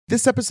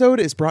This episode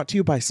is brought to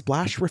you by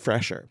Splash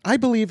Refresher. I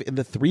believe in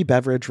the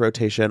 3-beverage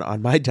rotation on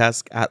my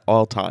desk at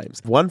all times.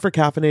 One for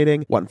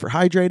caffeinating, one for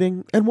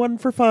hydrating, and one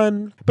for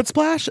fun. But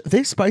Splash,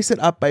 they spice it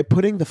up by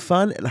putting the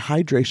fun and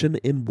hydration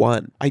in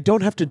one. I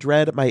don't have to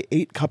dread my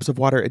 8 cups of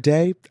water a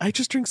day. I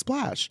just drink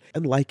Splash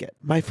and like it.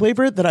 My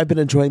flavor that I've been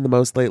enjoying the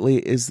most lately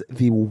is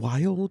the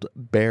Wild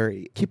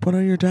Berry. Keep one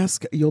on your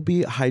desk. You'll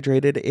be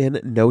hydrated in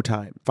no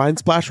time. Find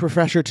Splash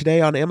Refresher today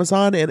on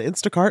Amazon and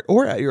Instacart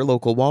or at your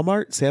local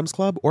Walmart, Sam's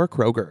Club, or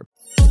Kroger.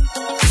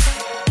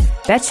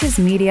 Betches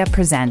Media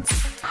presents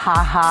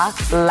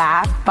Ha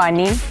laugh,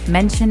 funny.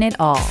 Mention It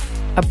All,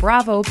 a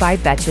Bravo by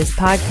Betches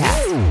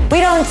podcast. We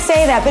don't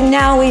say that, but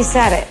now we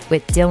said it.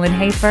 With Dylan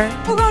Hafer.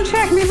 Who gonna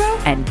check me, bro?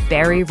 And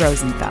Barry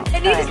Rosenfeld. I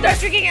need to start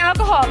drinking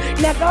alcohol.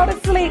 Now go to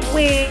sleep,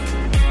 we.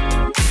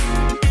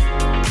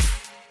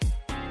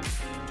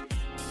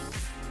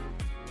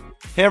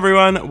 Hey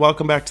everyone,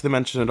 welcome back to the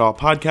Mention It All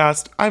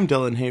podcast. I'm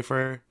Dylan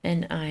Hafer.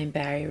 And I'm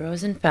Barry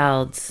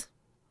Rosenfeld.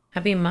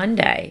 Happy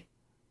Monday.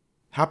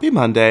 Happy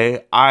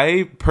Monday.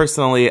 I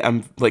personally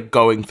am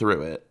going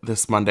through it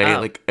this Monday.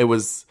 Oh. It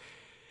was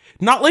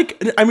not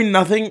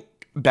nothing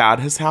bad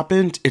has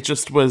happened. It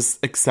just was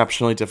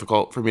exceptionally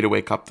difficult for me to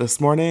wake up this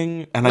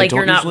morning. And I don't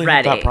you're not usually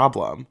ready. have that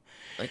problem.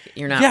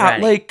 You're not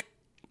ready.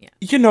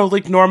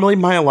 Normally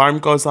my alarm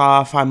goes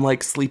off.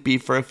 I'm sleepy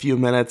for a few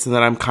minutes and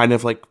then I'm kind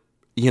of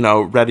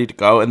ready to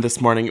go. And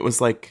this morning it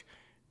was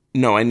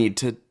no, I need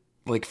to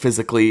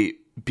physically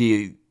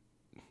be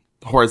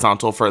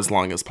horizontal for as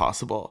long as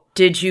possible.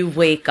 Did you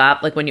wake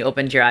up, when you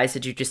opened your eyes,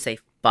 did you just say,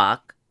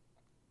 fuck?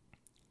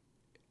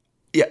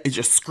 Yeah,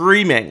 just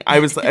screaming. I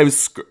was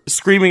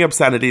screaming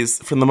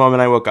obscenities from the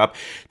moment I woke up.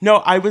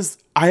 No, I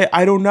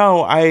don't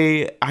know.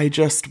 I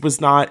just was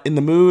not in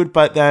the mood,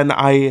 but then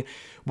I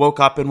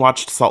woke up and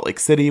watched Salt Lake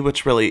City,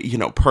 which really,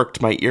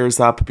 perked my ears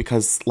up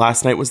because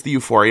last night was the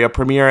Euphoria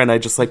premiere and I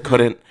just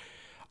couldn't.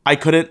 I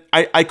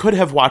could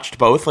have watched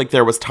both.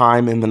 There was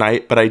time in the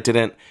night, but I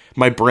didn't.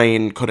 My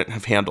brain couldn't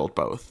have handled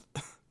both.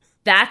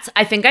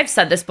 I think I've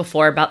said this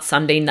before about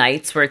Sunday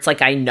nights where it's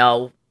I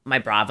know my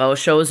Bravo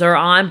shows are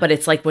on, but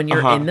it's when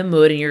you're in the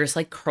mood and you're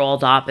just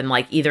curled up and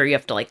either you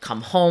have to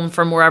come home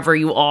from wherever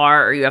you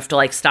are or you have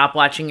to stop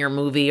watching your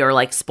movie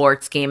or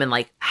sports game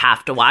and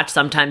have to watch.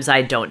 Sometimes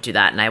I don't do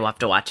that and I will have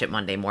to watch it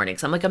Monday morning.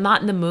 So I'm not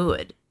in the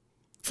mood.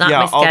 It's not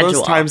my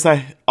schedule.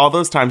 All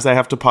those times I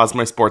have to pause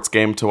my sports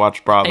game to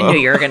watch Bravo. I knew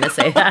you were going to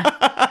say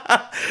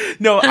that.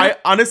 No, I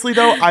honestly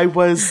though, I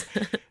was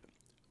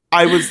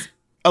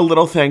a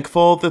little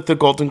thankful that the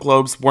Golden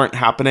Globes weren't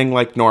happening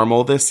like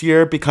normal this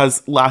year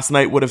because last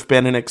night would have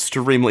been an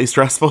extremely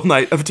stressful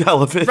night of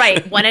television.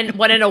 Right.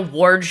 When an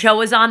award show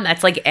is on,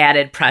 that's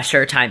added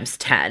pressure times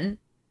 10.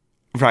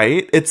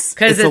 Right. It's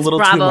a little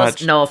Bravo's, too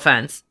much. No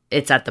offense.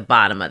 It's at the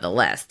bottom of the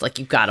list.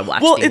 You got to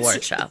watch the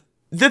award show.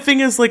 The thing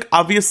is,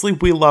 obviously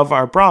we love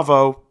our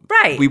Bravo.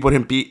 Right. We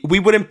wouldn't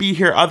be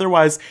here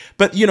otherwise.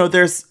 But,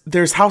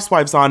 there's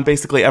Housewives on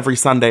basically every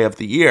Sunday of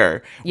the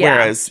year. Yeah.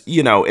 Whereas,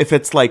 if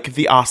it's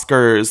the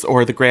Oscars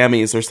or the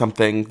Grammys or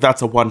something,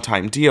 that's a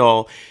one-time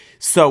deal.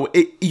 So,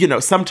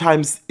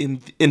 sometimes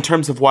in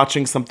terms of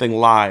watching something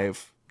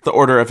live, the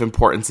order of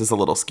importance is a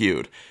little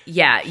skewed.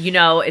 Yeah.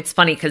 It's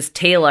funny because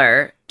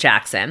Taylor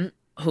Jackson,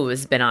 who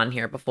has been on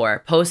here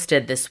before,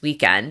 posted this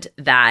weekend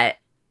that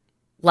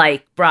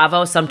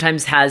Bravo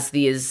sometimes has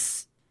these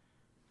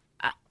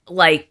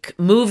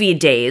movie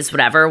days,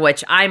 whatever,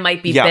 which I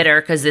might be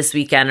bitter because this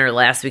weekend or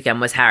last weekend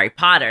was Harry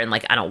Potter and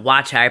I don't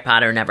watch Harry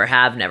Potter, never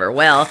have, never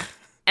will.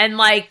 And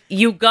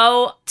you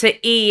go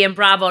to E and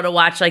Bravo to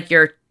watch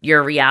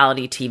your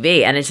reality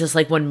TV and it's just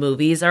when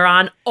movies are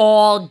on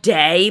all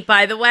day,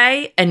 by the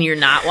way, and you're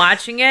not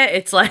watching it,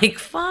 it's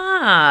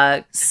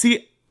fuck.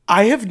 See,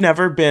 I have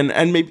never been,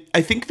 and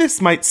I think this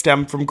might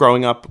stem from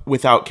growing up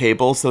without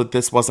cable, so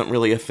this wasn't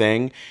really a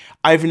thing.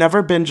 I've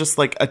never been just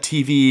a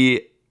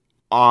TV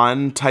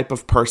on type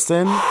of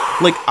person.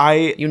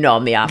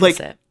 I'm the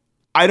opposite.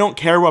 I don't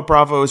care what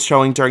Bravo is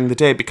showing during the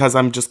day because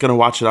I'm just going to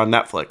watch it on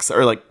Netflix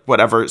or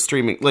whatever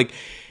streaming.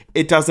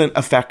 It doesn't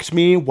affect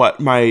me what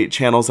my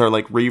channels are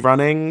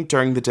rerunning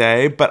during the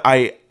day, but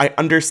I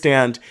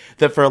understand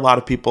that for a lot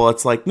of people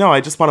it's no, I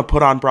just want to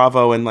put on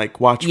Bravo and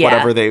watch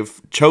whatever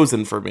they've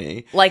chosen for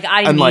me.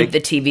 I need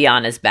the TV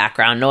on as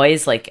background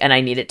noise, and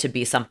I need it to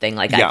be something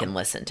I can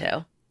listen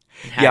to.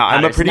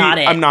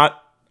 I'm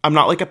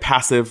not a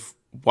passive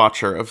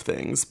watcher of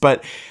things,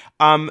 but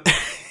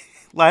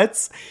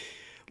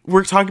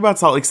we're talking about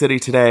Salt Lake City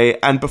today,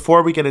 and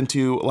before we get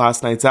into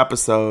last night's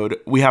episode,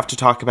 we have to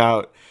talk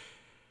about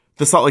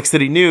the Salt Lake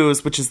City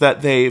news, which is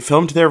that they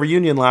filmed their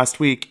reunion last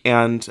week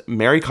and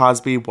Mary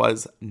Cosby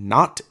was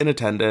not in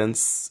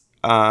attendance,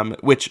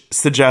 which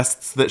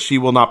suggests that she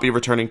will not be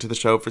returning to the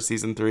show for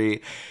season 3.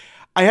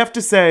 I have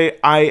to say,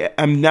 I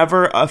am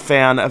never a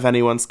fan of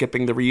anyone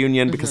skipping the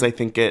reunion because I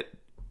think it,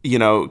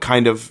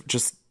 kind of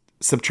just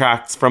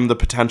subtracts from the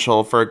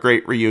potential for a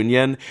great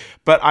reunion.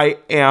 But I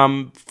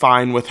am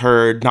fine with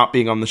her not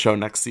being on the show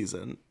next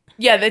season.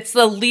 Yeah, that's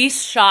the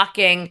least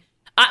shocking.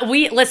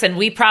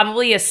 We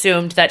probably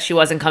assumed that she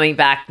wasn't coming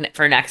back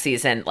for next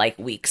season like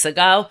weeks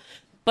ago,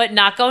 but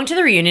not going to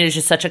the reunion is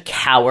just such a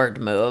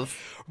coward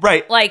move.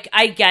 Right. Like,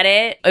 I get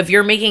it. If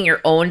you're making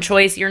your own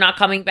choice, you're not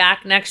coming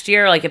back next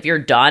year. Like, if you're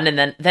done,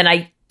 and then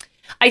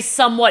I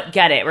somewhat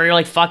get it, where you're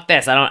like, fuck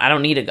this. I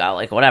don't need to go.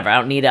 Like, whatever. I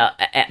don't need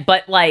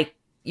but like,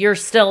 you're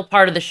still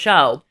part of the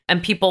show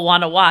and people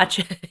want to watch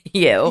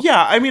you.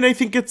 Yeah. I mean, I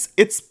think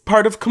it's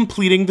part of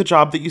completing the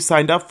job that you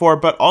signed up for,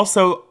 but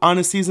also on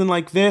a season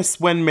like this,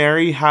 when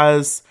Mary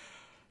has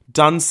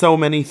done so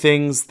many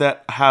things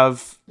that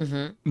have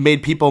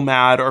made people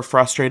mad or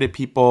frustrated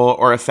people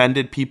or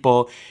offended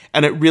people.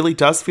 And it really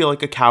does feel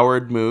like a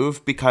coward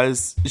move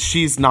because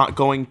she's not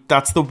going,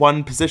 that's the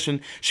one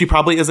position. She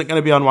probably isn't going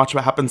to be on Watch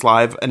What Happens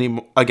Live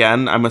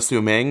again, I'm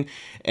assuming.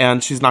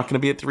 And she's not going to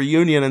be at the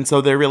reunion. And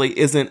so there really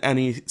isn't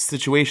any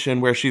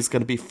situation where she's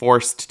going to be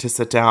forced to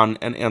sit down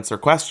and answer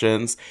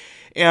questions.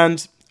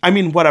 And I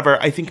mean, whatever.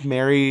 I think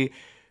Mary,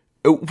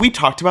 we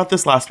talked about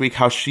this last week,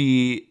 how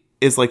she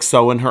is like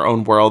so in her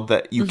own world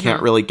that you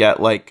can't really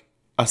get like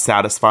a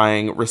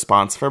satisfying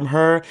response from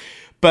her.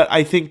 But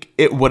I think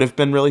it would have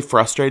been really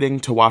frustrating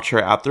to watch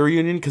her at the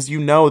reunion because, you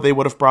know, they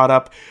would have brought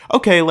up,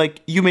 okay,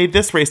 like you made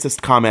this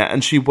racist comment,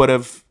 and she would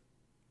have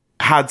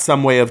had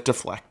some way of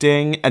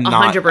deflecting and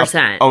not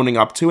 100%. Owning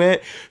up to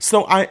it.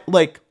 So I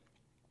like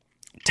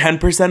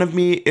 10% of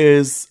me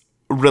is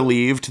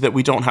relieved that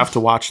we don't have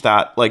to watch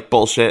that like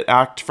bullshit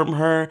act from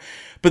her.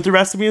 But the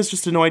rest of me is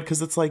just annoyed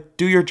because it's like,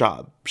 do your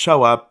job,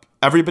 show up.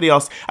 Everybody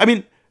else, I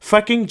mean,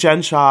 fucking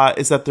Jen Shah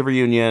is at the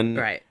reunion.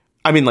 Right.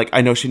 I mean, like, I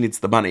know she needs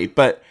the money,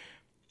 but,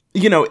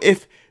 you know,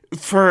 if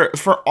for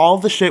all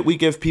the shit we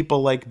give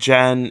people like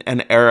Jen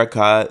and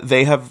Erica,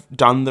 they have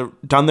done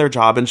their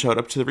job and showed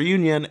up to the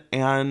reunion.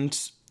 And,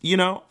 you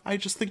know, I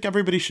just think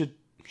everybody should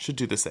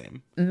do the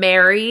same.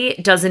 Mary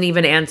doesn't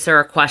even answer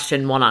a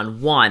question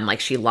one-on-one.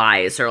 Like, she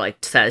lies or like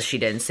says she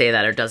didn't say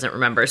that or doesn't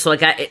remember. So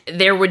like,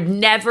 there would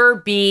never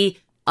be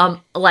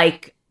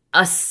like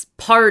a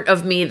part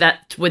of me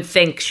that would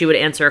think she would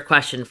answer a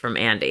question from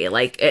Andy.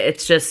 Like,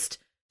 it's just,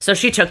 so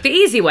she took the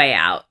easy way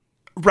out.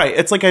 Right.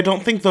 It's like, I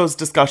don't think those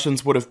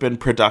discussions would have been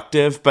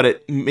productive, but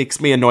it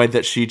makes me annoyed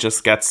that she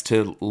just gets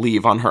to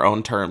leave on her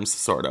own terms,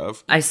 sort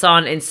of. I saw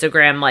on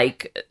Instagram,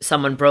 like,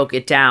 someone broke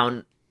it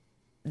down.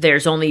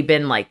 There's only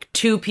been like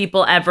 2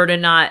 people ever to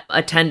not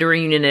attend a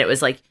reunion. And it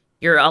was like,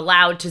 you're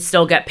allowed to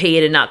still get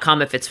paid and not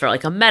come if it's for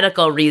like a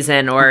medical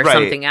reason or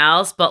something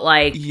else. But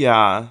like,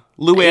 yeah,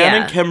 Luann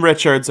and Kim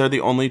Richards are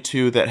the only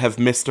 2 that have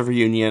missed a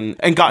reunion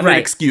and gotten it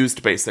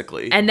excused,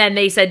 basically. And then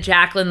they said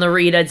Jacqueline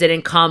Larita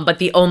didn't come, but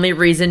the only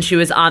reason she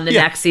was on the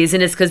next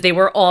season is because they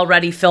were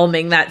already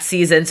filming that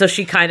season. So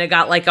she kind of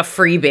got like a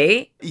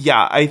freebie.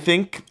 Yeah, I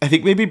think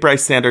maybe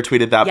Bryce Sander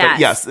tweeted that, but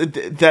yes,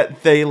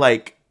 that they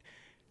like,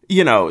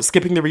 you know,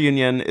 skipping the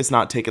reunion is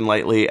not taken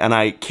lightly, and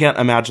I can't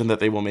imagine that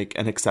they will make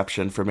an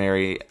exception for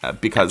Mary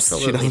because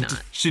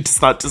she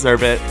does not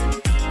deserve it.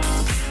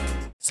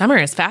 Summer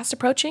is fast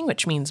approaching,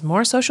 which means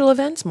more social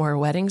events, more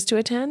weddings to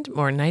attend,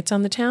 more nights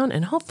on the town,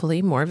 and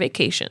hopefully more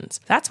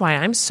vacations. That's why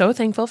I'm so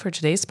thankful for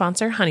today's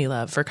sponsor,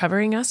 Honeylove, for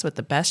covering us with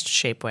the best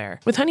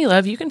shapewear. With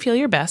Honeylove, you can feel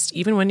your best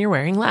even when you're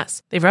wearing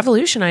less. They've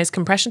revolutionized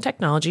compression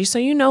technology so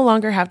you no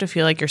longer have to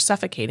feel like you're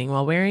suffocating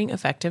while wearing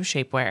effective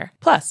shapewear.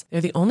 Plus, they're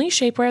the only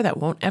shapewear that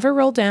won't ever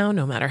roll down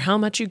no matter how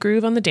much you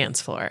groove on the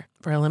dance floor.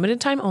 For a limited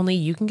time only,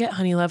 you can get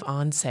Honeylove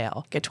on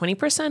sale. Get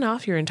 20%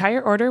 off your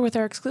entire order with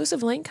our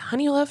exclusive link,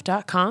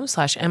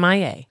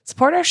 honeylove.com/MIA.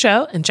 Support our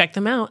show and check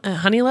them out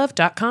at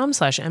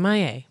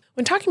honeylove.com/MIA.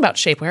 When talking about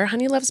shapewear,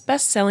 Honeylove's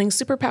best-selling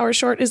Superpower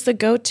Short is the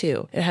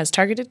go-to. It has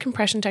targeted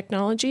compression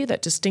technology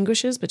that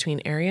distinguishes between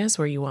areas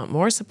where you want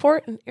more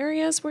support and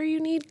areas where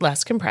you need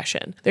less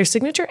compression. Their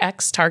Signature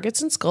X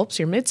targets and sculpts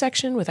your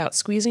midsection without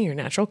squeezing your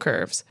natural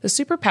curves. The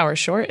Superpower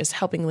Short is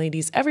helping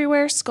ladies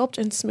everywhere sculpt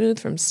and smooth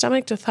from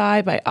stomach to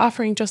thigh by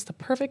offering just the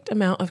perfect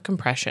amount of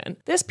compression.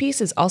 This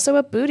piece is also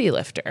a booty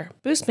lifter.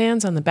 Boost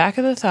bands on the back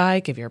of the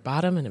thigh give your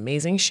bottom an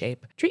amazing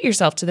shape. Treat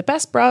yourself to the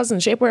best bras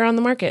and shapewear on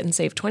the market and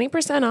save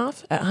 20%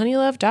 off at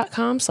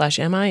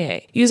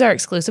honeylove.com/MIA. Use our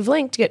exclusive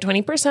link to get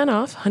 20%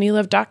 off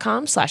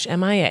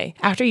honeylove.com/MIA.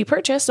 After you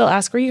purchase, they'll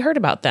ask where you heard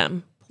about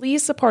them.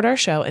 Please support our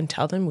show and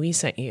tell them we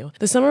sent you.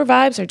 The summer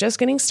vibes are just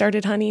getting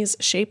started, honeys.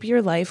 Shape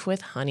your life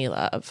with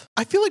Honeylove.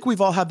 I feel like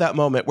we've all had that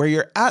moment where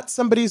you're at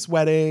somebody's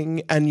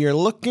wedding and you're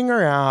looking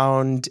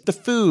around, the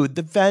food,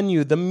 the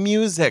venue, the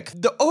music,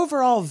 the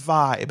overall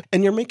vibe,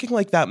 and you're making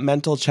like that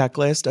mental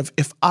checklist of,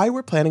 if I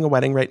were planning a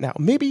wedding right now,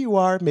 maybe you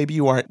are, maybe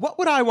you aren't, what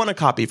would I want to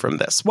copy from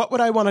this? What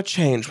would I want to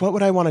change? What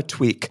would I want to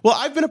tweak? Well,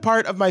 I've been a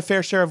part of my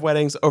fair share of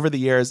weddings over the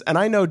years, and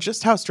I know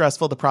just how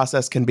stressful the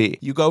process can be.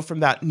 You go from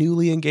that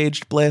newly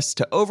engaged bliss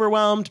to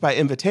overwhelmed by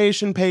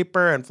invitation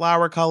paper and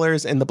flower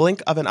colors in the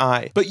blink of an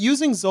eye. But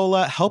using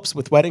Zola helps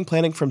with wedding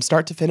planning from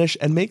start to finish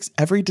and makes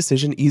every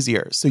decision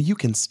easier so you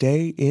can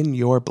stay in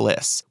your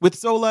bliss. With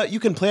Zola, you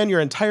can plan your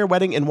entire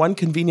wedding in one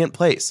convenient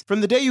place.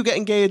 From the day you get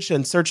engaged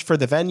and search for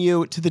the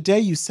venue to the day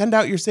you send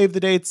out your save the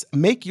dates,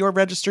 make your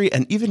registry,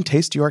 and even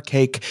taste your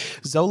cake,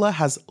 Zola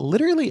has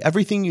literally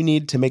everything you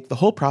need to make the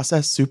whole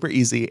process super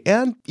easy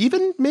and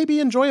even maybe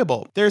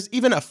enjoyable. There's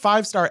even a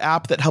 5-star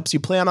app that helps you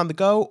plan on the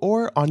go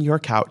or on your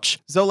couch.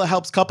 Zola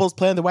helps couples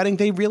plan the wedding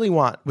they really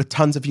want. With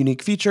tons of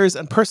unique features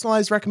and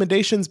personalized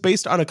recommendations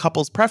based on a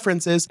couple's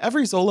preferences,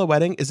 every Zola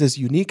wedding is as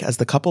unique as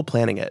the couple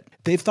planning it.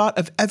 They've thought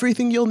of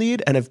everything you'll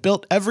need and have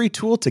built every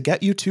tool to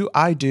get you to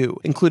I do,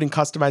 including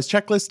customized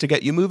checklists to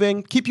get you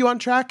moving, keep you on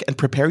track, and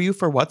prepare you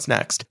for what's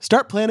next.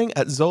 Start planning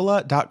at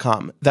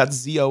Zola.com. That's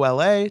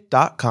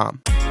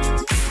ZOLA.com.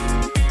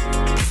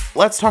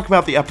 Let's talk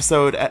about the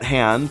episode at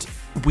hand.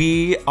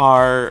 We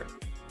are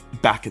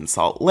back in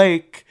Salt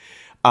Lake.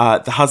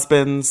 The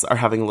husbands are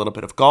having a little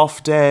bit of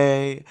golf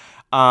day.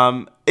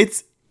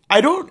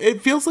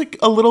 It feels like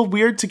a little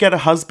weird to get a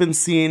husband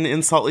scene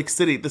in Salt Lake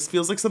City. This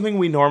feels like something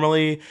we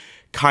normally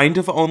kind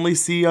of only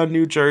see on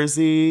New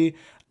Jersey.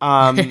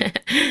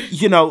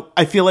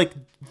 I feel like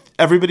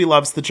everybody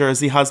loves the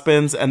Jersey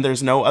husbands, and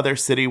there's no other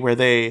city where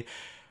they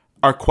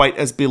are quite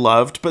as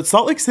beloved. But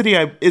Salt Lake City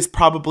is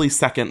probably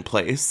second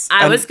place.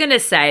 I was going to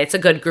say it's a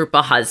good group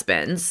of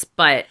husbands,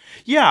 but...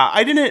 Yeah,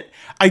 I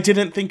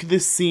didn't think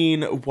this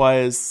scene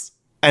was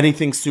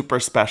anything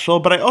super special,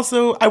 but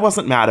I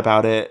wasn't mad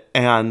about it.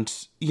 And,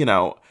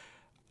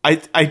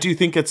 I do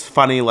think it's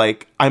funny,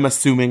 like, I'm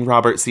assuming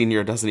Robert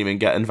Sr. doesn't even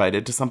get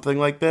invited to something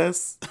like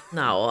this.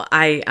 No,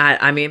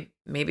 I mean,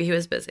 maybe he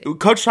was busy.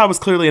 Coach Shah was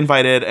clearly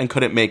invited and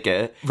couldn't make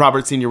it.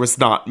 Robert Sr. was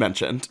not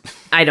mentioned.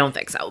 I don't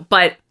think so.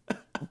 But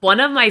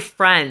one of my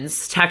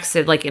friends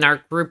texted, like, in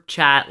our group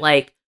chat,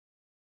 like,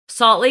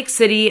 Salt Lake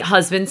City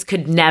husbands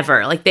could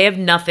never, like, they have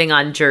nothing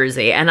on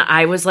Jersey. And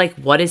I was like,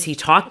 what is he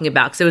talking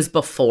about? Because it was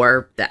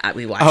before that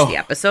we watched the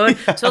episode.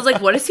 Yeah. So I was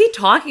like, what is he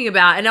talking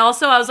about? And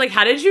also I was like,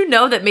 how did you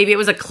know that maybe it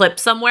was a clip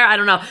somewhere? I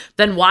don't know.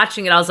 Then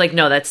watching it, I was like,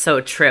 no, that's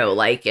so true.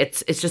 Like,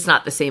 it's just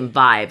not the same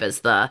vibe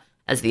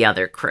as the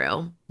other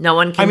crew. No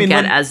one can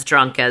get as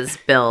drunk as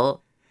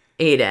Bill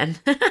Aiden.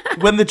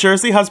 When the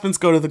Jersey husbands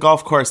go to the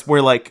golf course,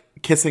 we're like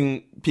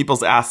kissing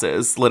people's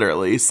asses,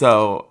 literally.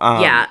 So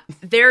yeah,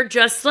 they're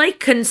just like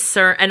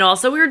concerned. And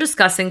also we were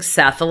discussing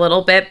Seth a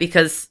little bit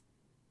because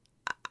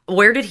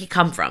where did he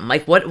come from?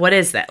 Like, what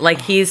is that?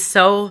 Like, he's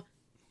so...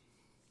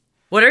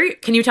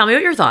 Can you tell me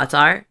what your thoughts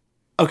are?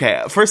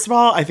 Okay, first of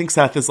all, I think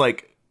Seth is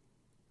like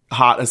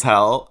hot as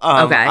hell.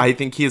 Okay. I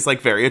think he's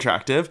like very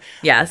attractive.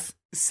 Yes.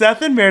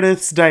 Seth and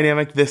Meredith's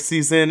dynamic this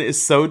season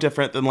is so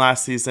different than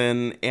last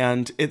season,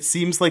 and it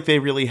seems like they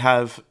really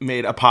have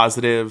made a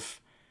positive,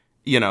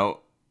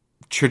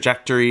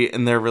 trajectory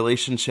in their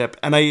relationship.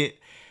 And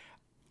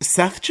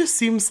Seth just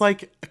seems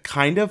like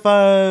kind of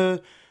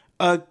a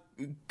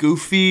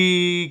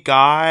goofy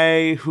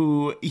guy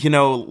who,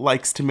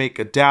 likes to make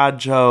a dad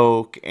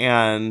joke.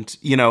 And,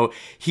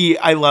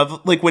 I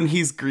love, like, when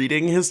he's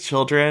greeting his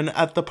children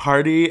at the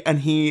party and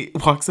he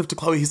walks up to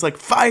Chloe, he's like,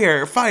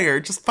 fire,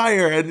 just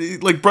fire.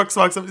 And like Brooks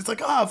walks up and he's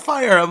like,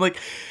 fire. I'm like,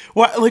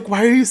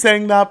 why are you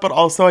saying that? But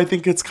also I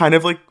think it's kind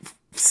of like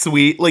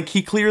sweet. Like,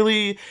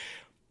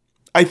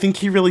 I think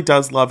he really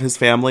does love his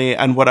family,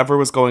 and whatever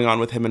was going on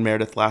with him and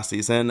Meredith last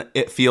season,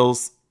 it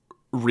feels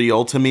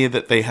real to me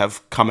that they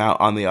have come out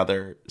on the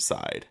other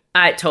side.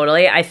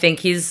 Totally. I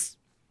think he's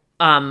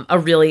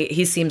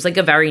he seems like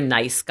a very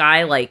nice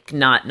guy, like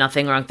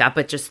nothing wrong with that,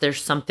 but just there's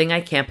something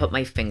I can't put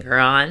my finger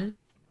on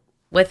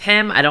with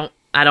him. I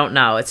don't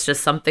know. It's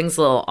just something's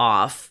a little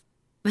off.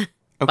 Okay.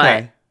 But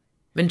I'm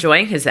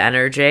enjoying his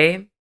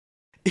energy.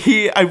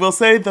 I will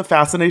say the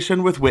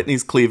fascination with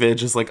Whitney's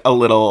cleavage is like a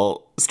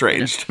little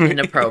strange to me.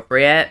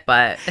 Inappropriate,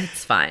 but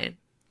it's fine.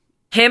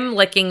 Him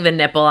licking the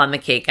nipple on the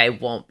cake, I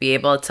won't be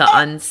able to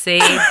unsee,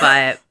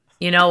 but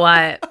you know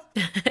what?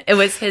 It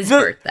was his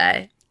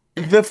birthday.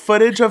 The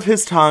footage of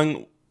his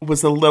tongue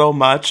was a little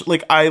much.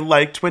 Like, I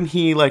liked when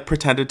he like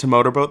pretended to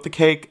motorboat the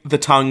cake. The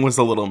tongue was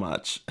a little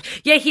much.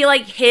 Yeah, he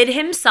like hid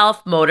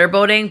himself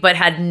motorboating, but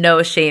had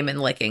no shame in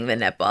licking the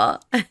nipple.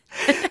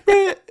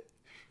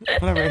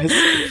 Whatever.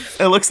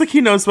 It looks like he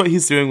knows what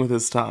he's doing with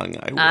his tongue.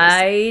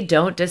 I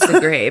don't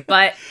disagree.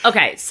 But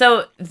okay,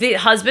 so the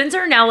husbands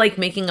are now like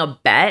making a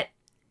bet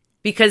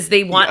because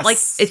they want like,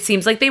 it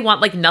seems like they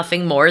want like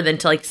nothing more than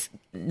to like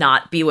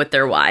not be with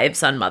their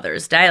wives on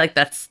Mother's Day. Like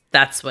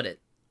that's what it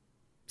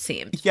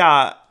seems.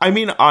 Yeah. I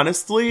mean,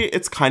 honestly,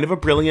 it's kind of a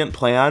brilliant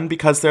plan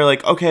because they're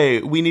like,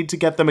 okay, we need to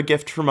get them a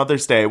gift for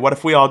Mother's Day. What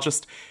if we all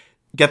just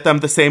get them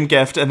the same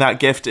gift and that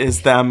gift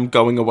is them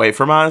going away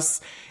from us?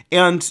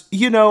 And,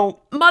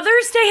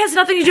 Mother's Day has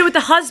nothing to do with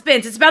the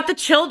husbands. It's about the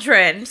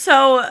children.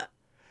 So,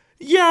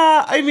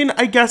 yeah, I mean,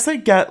 I guess I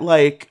get,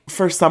 like,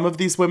 for some of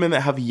these women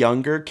that have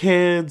younger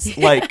kids,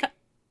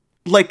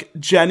 like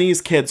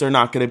Jenny's kids are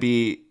not going to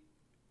be,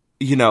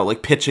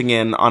 like, pitching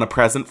in on a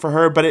present for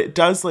her. But it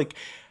does, like,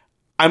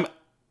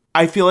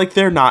 I feel like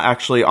they're not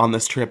actually on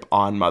this trip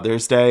on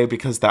Mother's Day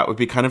because that would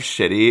be kind of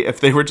shitty if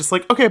they were just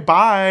like, okay,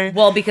 bye.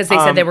 Well, because they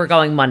said they were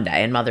going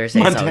Monday and Mother's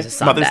Day is always a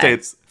Sunday. Mother's Day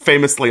is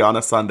famously on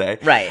a Sunday.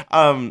 Right.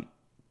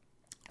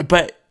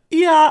 But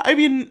yeah, I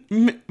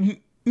mean,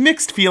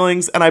 mixed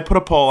feelings. And I put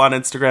a poll on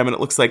Instagram and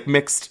it looks like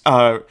mixed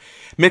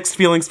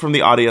feelings from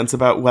the audience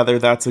about whether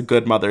that's a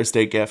good Mother's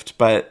Day gift.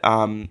 But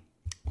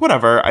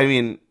whatever. I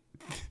mean,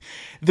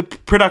 the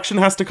production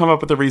has to come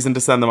up with a reason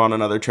to send them on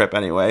another trip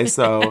anyway.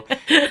 So,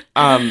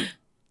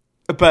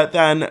 but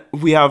then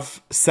we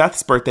have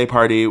Seth's birthday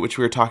party, which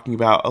we were talking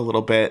about a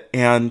little bit.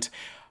 And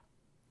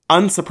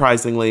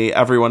unsurprisingly,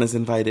 everyone is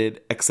invited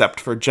except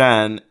for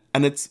Jen.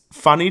 And it's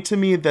funny to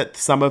me that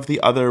some of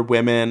the other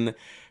women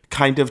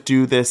kind of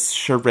do this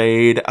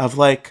charade of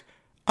like,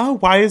 oh,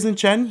 why isn't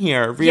Jen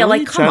here? Really? Yeah,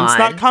 like, come Jen's on.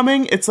 not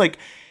coming? It's like,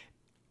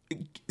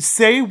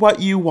 say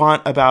what you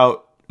want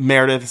about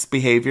Meredith's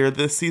behavior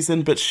this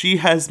season, but she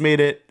has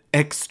made it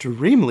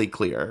extremely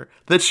clear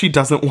that she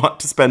doesn't want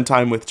to spend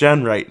time with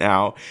Jen right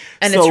now.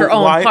 And it's her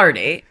own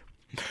party.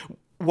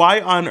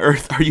 Why on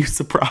earth are you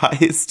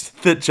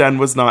surprised that Jen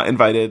was not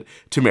invited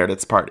to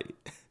Meredith's party?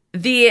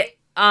 The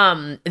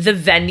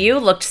venue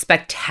looked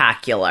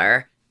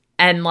spectacular.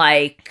 And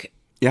like,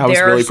 yeah, it was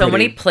there really are so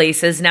pretty. many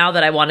places now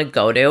that I want to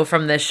go to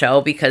from this show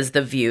because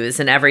the views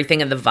and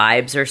everything and the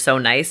vibes are so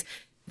nice.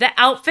 The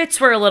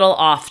outfits were a little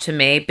off to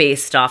me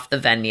based off the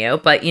venue,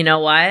 but you know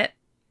what?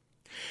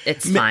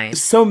 It's fine.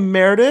 So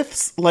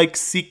Meredith's like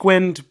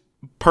sequined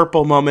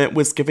purple moment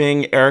was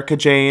giving Erica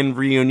Jane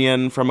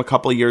reunion from a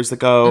couple years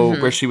ago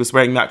where she was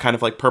wearing that kind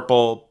of like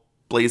purple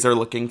blazer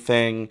looking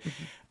thing.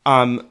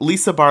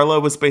 Lisa Barlow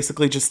was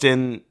basically just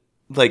in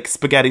like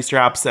spaghetti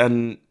straps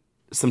and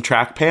some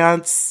track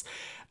pants.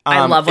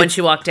 I love when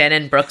she walked in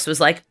and Brooks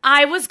was like,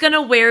 I was going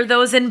to wear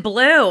those in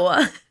blue.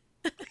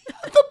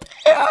 The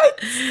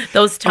pants.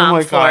 Those Tom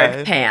my Ford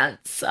God.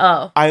 pants.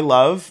 Oh, I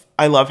love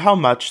how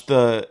much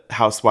the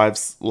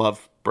housewives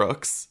love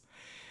Brooks.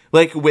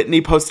 Like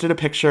Whitney posted a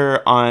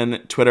picture on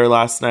Twitter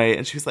last night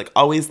and she was like,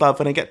 always love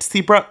when I get to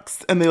see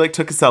Brooks. And they like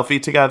took a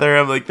selfie together.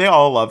 I'm like, they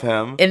all love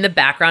him. in the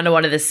background of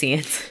one of the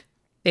scenes,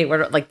 they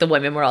were like, the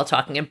women were all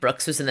talking and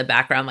Brooks was in the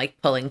background, like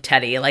pulling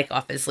Teddy like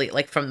off his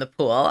like from the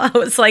pool. I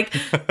was like,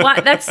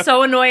 what? That's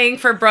so annoying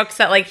for Brooks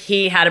that like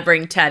he had to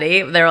bring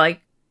Teddy. They're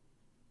like,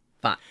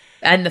 fine.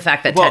 And the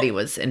fact that Teddy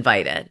was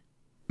invited.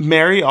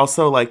 Mary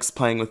also likes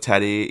playing with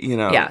Teddy, you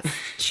know. Yeah.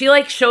 She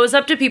like shows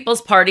up to people's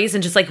parties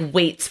and just like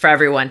waits for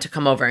everyone to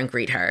come over and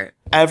greet her.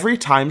 Every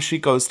time she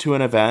goes to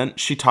an event,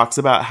 she talks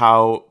about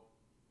how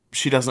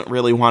she doesn't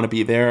really want to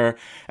be there.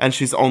 And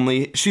she's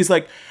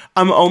like,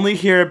 I'm only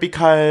here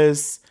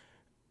because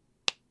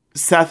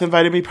Seth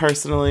invited me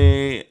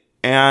personally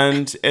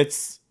and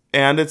it's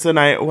a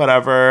night,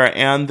 whatever,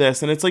 and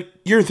this. And it's like,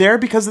 you're there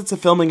because it's a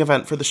filming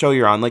event for the show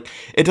you're on. Like,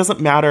 it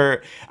doesn't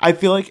matter. I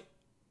feel like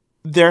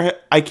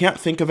I can't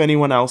think of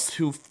anyone else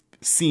who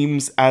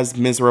seems as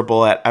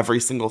miserable at every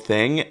single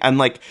thing. And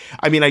like,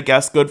 I mean, I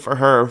guess good for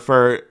her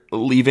for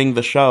leaving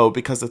the show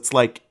because it's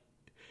like,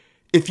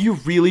 if you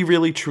really,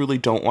 really, truly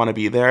don't want to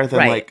be there,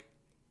 then like,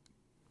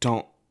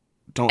 don't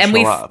and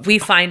show up. we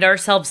find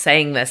ourselves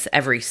saying this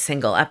every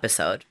single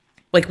episode.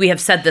 Like, we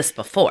have said this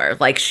before.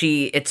 Like,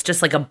 it's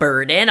just like a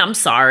burden. I'm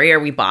sorry. Are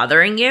we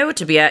bothering you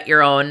to be at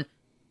your own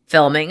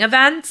filming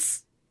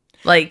events?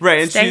 Like,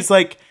 right. And she's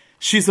like,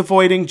 she's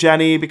avoiding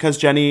Jenny because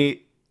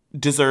Jenny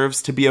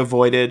deserves to be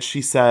avoided,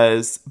 she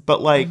says.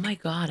 But like, oh my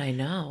God, I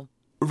know.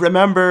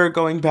 Remember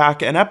going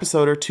back an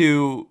episode or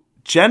two,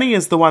 Jenny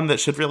is the one that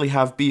should really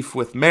have beef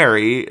with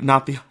Mary,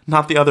 not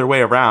the other way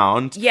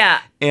around.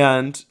 Yeah.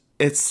 And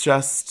it's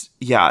just,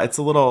 yeah, it's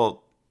a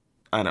little,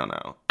 I don't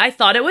know. I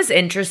thought it was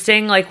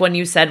interesting, like, when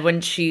you said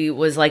when she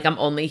was like, I'm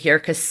only here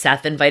because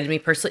Seth invited me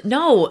personally.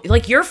 No,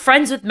 like, you're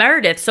friends with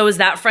Meredith, so is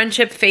that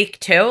friendship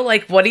fake too?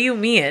 Like, what do you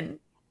mean?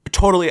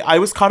 Totally. I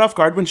was caught off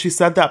guard when she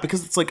said that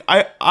because it's like,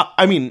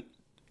 I mean,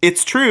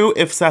 it's true.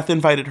 If Seth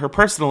invited her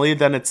personally,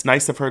 then it's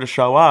nice of her to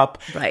show up.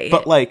 Right.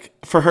 But like,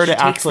 for her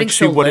to act like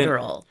she wouldn't,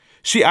 literal.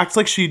 She acts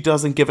like she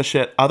doesn't give a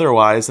shit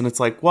otherwise. And it's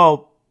like,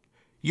 well,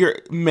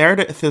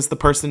 Meredith is the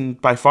person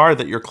by far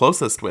that you're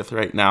closest with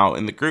right now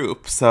in the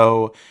group.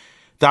 So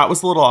that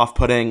was a little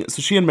off-putting.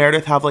 So she and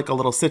Meredith have like a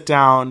little sit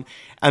down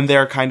and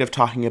they're kind of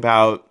talking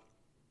about,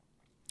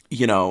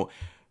 you know,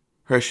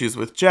 her issues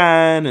with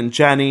Jen and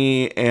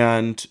Jenny,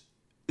 and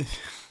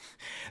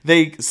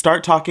they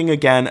start talking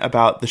again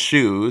about the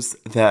shoes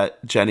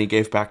that Jenny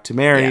gave back to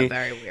Mary. Yeah,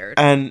 very weird.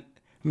 And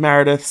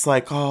Meredith's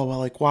like, oh, well,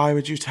 like, why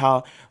would you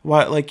tell,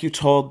 what, like, you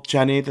told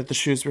Jenny that the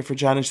shoes were for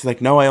Jen? And she's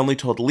like, no, I only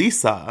told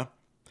Lisa.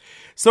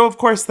 So, of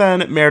course,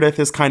 then Meredith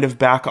is kind of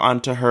back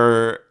onto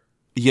her,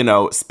 you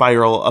know,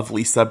 spiral of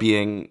Lisa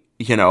being,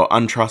 you know,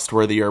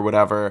 untrustworthy or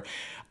whatever.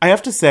 I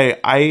have to say,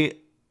 I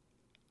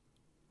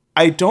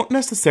don't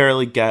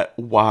necessarily get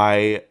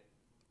why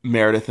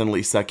Meredith and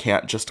Lisa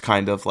can't just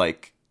kind of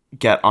like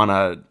get on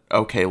a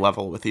okay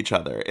level with each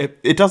other.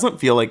 It doesn't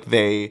feel like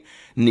they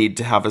need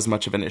to have as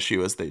much of an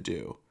issue as they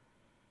do.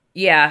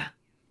 Yeah,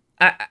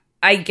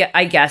 I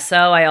guess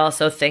so. I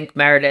also think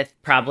Meredith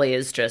probably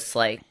is just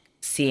like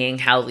seeing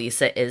how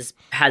Lisa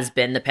has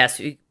been the past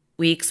few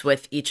weeks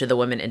with each of the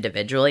women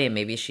individually, and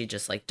maybe she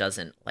just like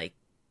doesn't like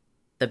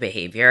the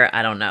behavior.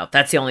 I don't know.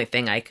 That's the only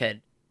thing I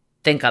could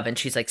think of, and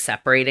she's like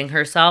separating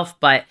herself.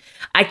 But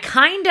I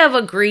kind of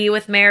agree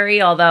with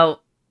Mary, although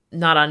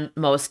not on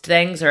most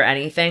things or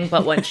anything.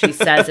 But when she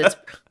says it's,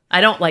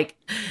 I don't like,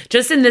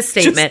 just in this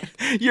statement.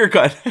 You're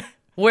good.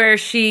 Where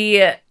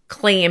she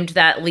claimed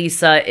that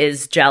Lisa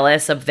is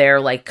jealous of their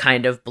like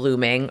kind of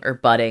blooming or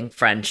budding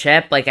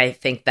friendship. Like, I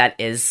think that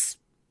is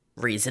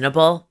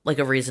reasonable, like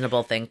a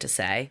reasonable thing to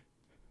say.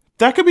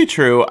 That could be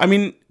true. I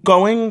mean,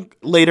 going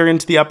later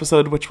into the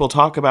episode, which we'll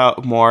talk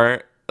about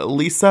more,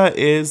 Lisa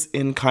is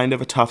in kind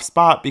of a tough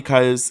spot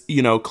because,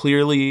 you know,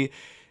 clearly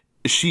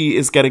she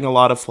is getting a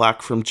lot of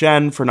flack from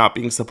Jen for not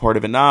being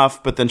supportive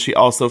enough, but then she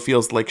also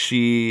feels like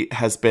she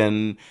has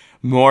been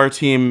more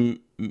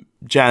team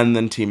Jen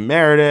than team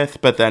Meredith,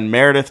 but then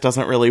Meredith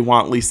doesn't really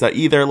want Lisa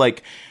either.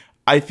 Like,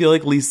 I feel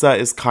like Lisa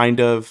is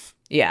kind of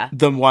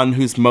the one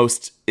who's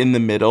most in the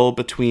middle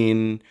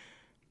between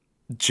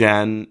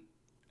Jen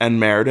and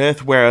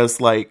Meredith, whereas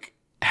like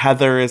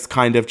Heather is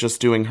kind of just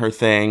doing her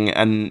thing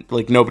and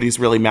like nobody's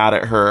really mad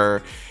at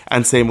her,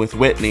 and same with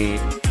Whitney.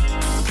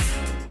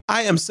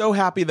 I am so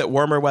happy that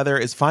warmer weather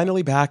is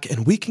finally back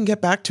and we can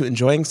get back to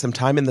enjoying some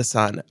time in the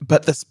sun.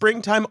 But the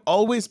springtime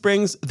always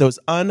brings those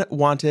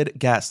unwanted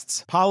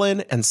guests,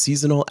 pollen and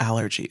seasonal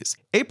allergies.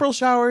 April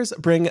showers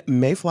bring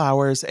May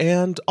flowers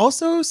and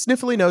also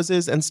sniffly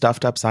noses and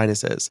stuffed up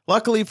sinuses.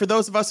 Luckily, for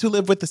those of us who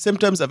live with the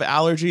symptoms of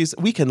allergies,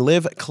 we can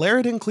live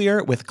Claritin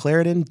Clear with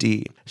Claritin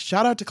D.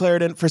 Shout out to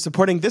Claritin for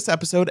supporting this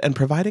episode and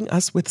providing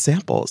us with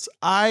samples.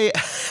 I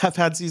have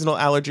had seasonal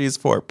allergies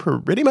for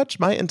pretty much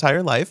my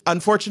entire life.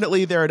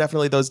 Unfortunately, there are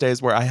definitely those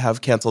days where I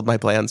have canceled my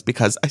plans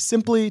because I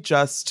simply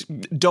just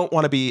don't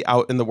want to be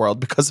out in the world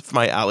because of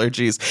my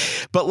allergies.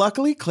 But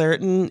luckily,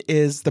 Claritin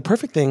is the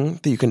perfect thing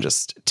that you can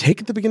just take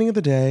at the beginning of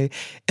the day,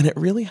 and it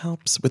really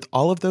helps with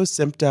all of those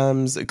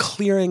symptoms,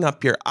 clearing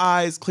up your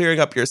eyes, clearing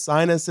up your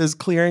sinuses,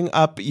 clearing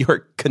up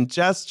your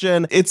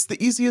congestion. It's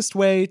the easiest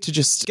way to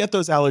just get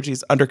those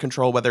allergies under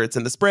control, whether it's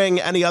in the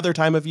spring, any other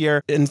time of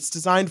year, and it's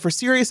designed for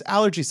serious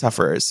allergy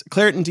sufferers.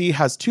 Claritin D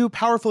has 2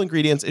 powerful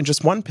ingredients in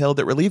just one pill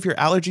that relieve your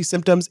allergy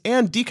symptoms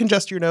and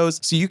decongest your nose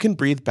so you can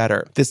breathe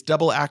better. This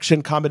double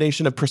action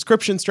combination of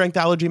prescription strength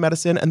allergy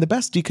medicine and the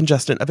best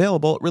decongestant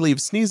available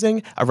relieves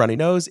sneezing, a runny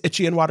nose,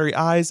 itchy and watery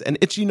eyes, an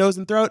itchy nose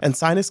and throat, and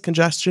sinus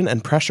congestion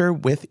and pressure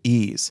with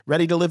ease.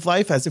 Ready to live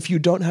life as if you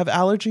don't have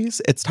allergies?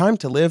 It's time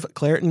to live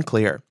Claritin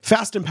Clear.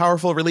 Fast and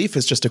powerful relief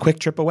is just a quick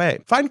trip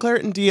away. Find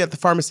Claritin D at the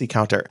pharmacy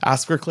counter.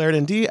 Ask for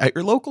Claritin D at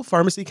your local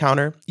pharmacy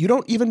counter. You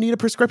don't even need a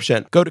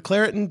prescription. Go to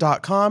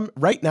Claritin.com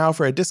right now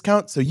for a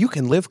discount so you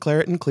can live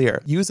Claritin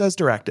Clear. Use as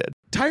directed.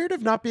 Tired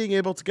of not being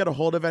able to get a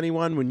hold of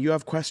anyone when you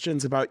have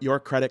questions about your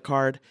credit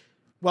card?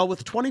 Well,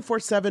 with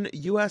 24/7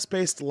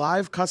 US-based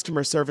live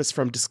customer service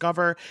from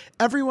Discover,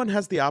 everyone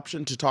has the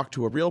option to talk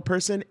to a real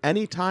person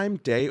anytime,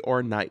 day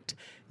or night.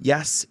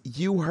 Yes,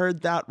 you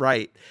heard that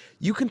right.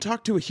 You can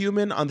talk to a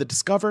human on the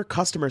Discover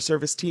customer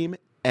service team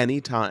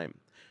anytime.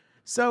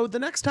 So the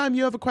next time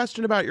you have a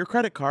question about your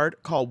credit card,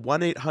 call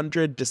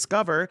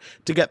 1-800-DISCOVER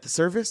to get the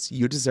service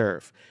you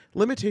deserve.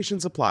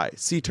 Limitations apply.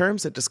 See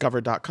terms at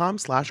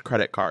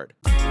discover.com/creditcard.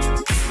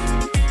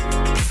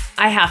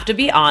 I have to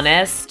be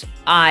honest.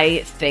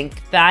 I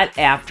think that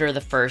after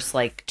the first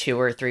like 2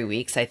 or 3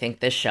 weeks, I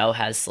think this show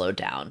has slowed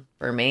down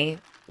for me.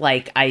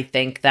 Like, I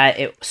think that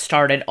it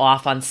started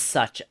off on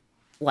such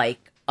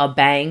like a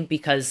bang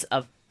because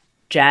of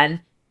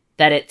Jen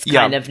that it's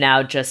kind of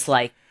now just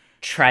like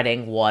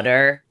treading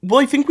water. Well,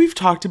 I think we've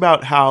talked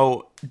about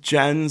how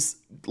Jen's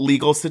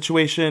legal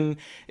situation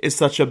is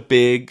such a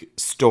big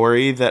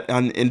story that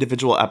on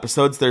individual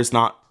episodes, there's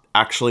not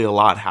actually a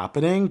lot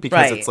happening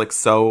because it's like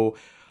so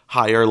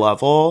higher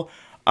level.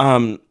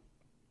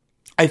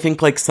 I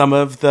think like some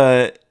of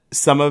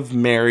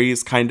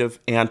Mary's kind of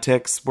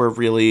antics were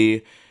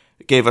really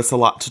gave us a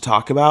lot to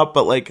talk about,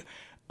 but like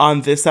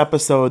on this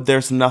episode,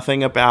 there's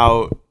nothing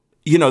about,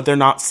 you know, they're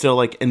not still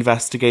like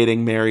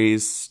investigating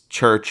Mary's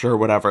church or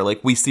whatever.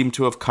 Like we seem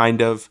to have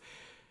kind of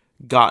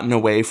gotten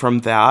away from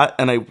that,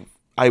 and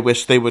I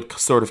wish they would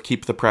sort of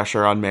keep the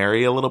pressure on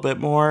Mary a little bit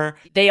more.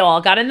 They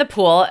all got in the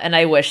pool, and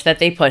I wish that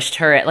they pushed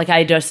her. Like,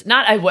 I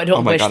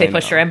don't wish they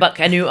pushed her in, but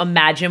can you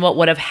imagine what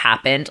would have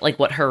happened? Like,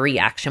 what her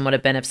reaction would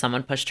have been if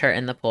someone pushed her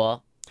in the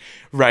pool?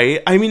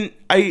 Right. I mean,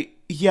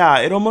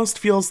 it almost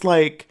feels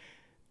like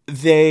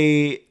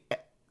they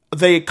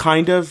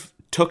kind of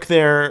took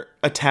their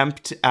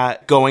attempt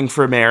at going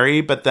for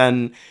Mary, but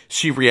then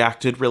she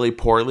reacted really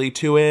poorly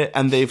to it,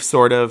 and they've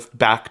sort of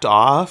backed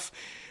off.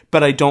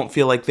 But I don't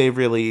feel like they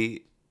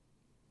really,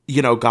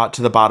 you know, got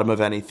to the bottom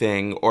of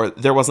anything, or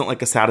there wasn't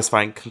like a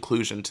satisfying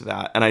conclusion to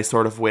that. And I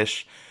sort of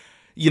wish,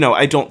 you know,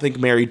 I don't think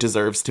Mary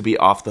deserves to be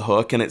off the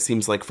hook. And it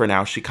seems like for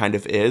now she kind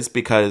of is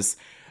because,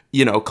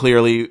 you know,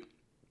 clearly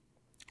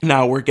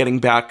now we're getting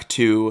back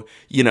to,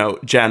 you know,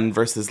 Jen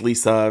versus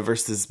Lisa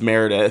versus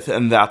Meredith.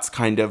 And that's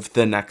kind of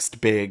the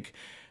next big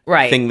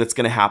thing that's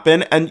going to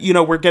happen. And,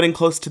 we're getting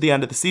close to the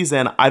end of the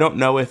season. I don't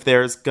know if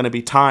there's going to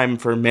be time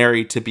for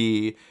Mary to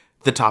be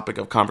the topic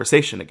of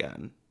conversation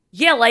again.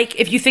 Yeah, like,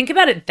 if you think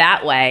about it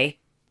that way,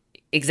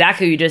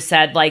 exactly what you just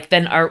said, like,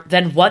 then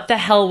what the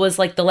hell was,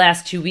 like, the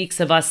last 2 weeks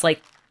of us,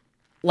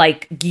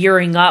 like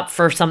gearing up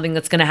for something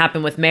that's going to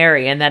happen with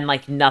Mary, and then,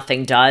 like,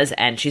 nothing does,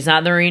 and she's not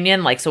in the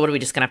reunion? Like, so what are we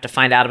just going to have to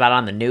find out about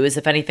on the news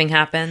if anything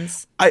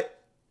happens?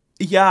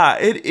 Yeah,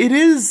 it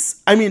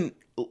is. I mean,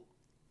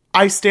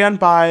 I stand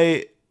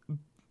by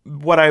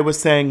what I was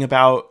saying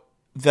about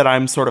that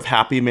I'm sort of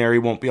happy Mary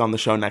won't be on the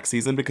show next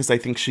season, because I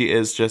think she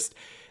is just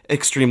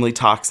extremely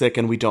toxic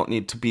and we don't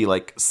need to be,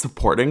 like,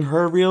 supporting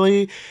her,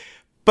 really.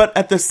 But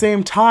at the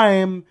same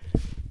time,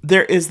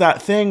 there is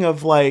that thing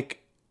of, like,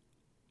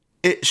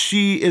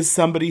 she is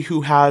somebody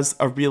who has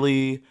a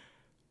really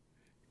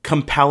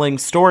compelling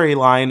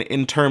storyline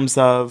in terms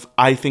of,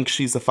 I think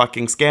she's a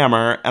fucking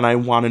scammer, and I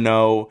want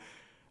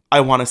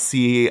to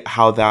see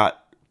how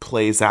that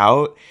plays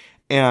out.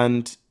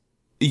 And,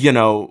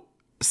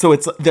 so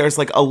there's,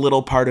 like, a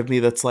little part of me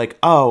that's like,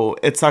 oh,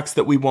 it sucks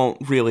that we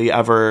won't really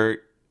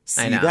ever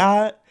see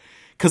that,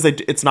 because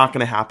it's not going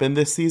to happen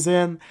this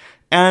season.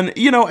 And,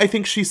 I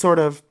think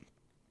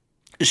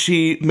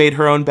she made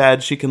her own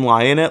bed. She can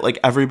lie in it. Like,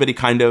 everybody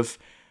kind of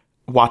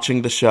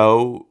watching the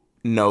show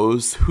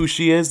knows who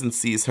she is and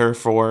sees her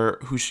for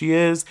who she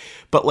is.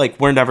 But, like,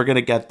 we're never going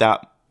to get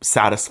that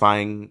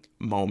satisfying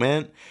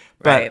moment.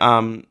 Right.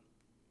 But,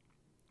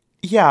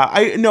 yeah,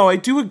 I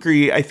do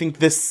agree. I think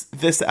this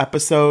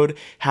episode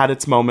had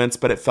its moments,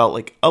 but it felt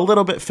like a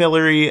little bit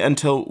fillery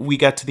until we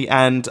get to the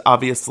end,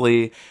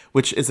 obviously,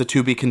 which is a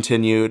to be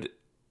continued.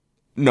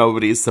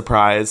 Nobody's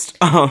surprised.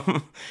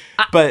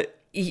 But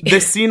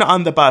this scene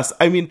on the bus,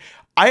 I mean,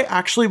 I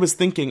actually was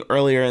thinking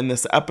earlier in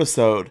this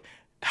episode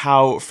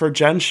how for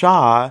Jen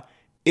Shah,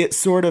 it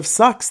sort of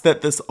sucks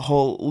that this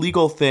whole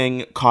legal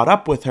thing caught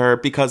up with her,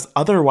 because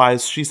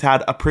otherwise she's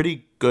had a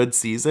pretty good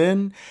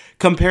season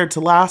compared to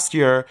last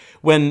year,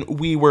 when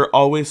we were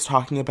always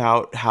talking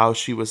about how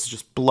she was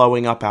just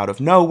blowing up out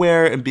of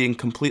nowhere and being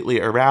completely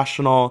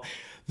irrational.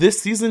 This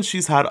season,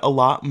 she's had a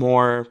lot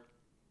more,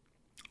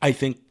 I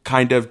think,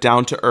 kind of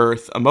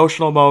down-to-earth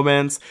emotional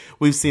moments.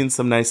 We've seen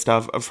some nice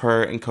stuff of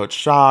her and Coach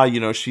Shah.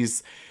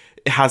 She's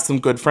has some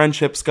good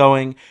friendships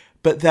going.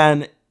 But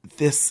then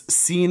this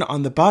scene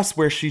on the bus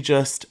where she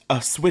just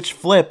a switch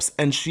flips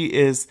and she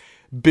is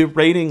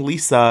berating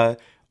Lisa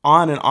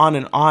on and on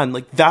and on.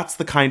 Like, that's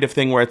the kind of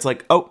thing where it's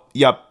like, oh,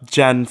 yep,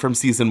 Jen from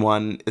season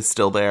 1 is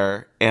still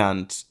there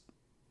and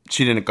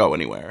she didn't go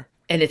anywhere.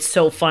 And it's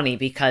so funny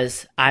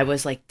because I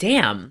was like,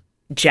 damn,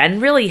 Jen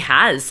really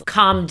has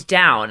calmed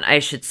down, I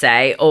should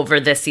say, over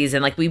this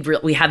season. Like,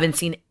 we haven't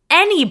seen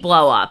any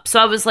blow up. So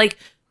I was like,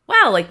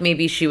 wow, like,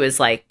 maybe she was,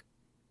 like,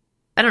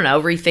 I don't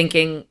know,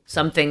 rethinking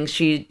something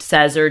she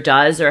says or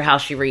does or how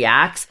she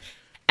reacts.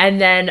 And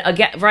then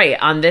again, right,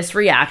 on this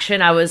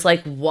reaction, I was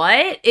like,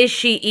 what is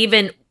she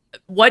even...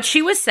 What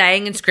she was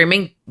saying and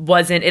screaming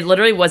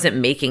literally wasn't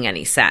making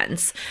any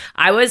sense.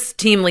 I was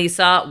team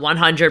Lisa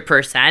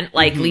 100%.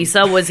 Like,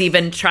 Lisa was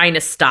even trying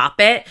to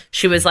stop it.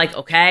 She was like,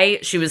 okay.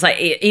 She was like,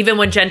 even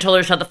when Jen told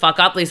her to shut the fuck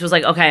up, Lisa was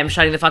like, okay, I'm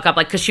shutting the fuck up.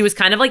 Like, because she was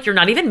kind of like, you're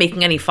not even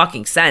making any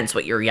fucking sense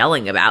what you're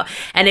yelling about.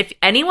 And if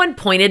anyone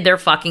pointed their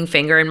fucking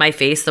finger in my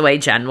face the way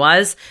Jen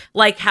was,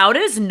 like, how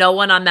does no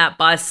one on that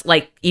bus,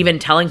 like, even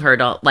telling her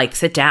to, like,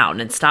 sit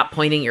down and stop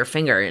pointing your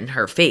finger in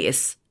her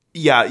face?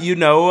 Yeah,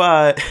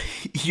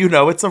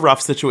 it's a rough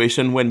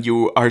situation when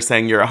you are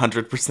saying you're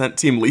 100%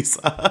 Team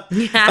Lisa.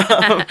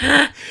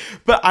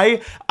 But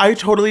I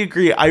totally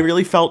agree. I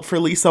really felt for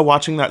Lisa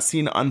watching that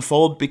scene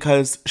unfold,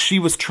 because she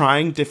was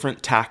trying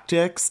different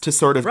tactics to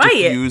sort of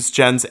diffuse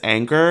Jen's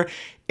anger.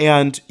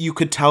 And you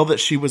could tell that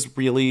she was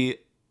really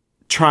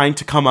trying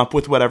to come up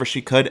with whatever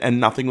she could, and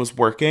nothing was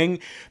working,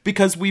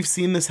 because we've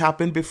seen this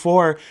happen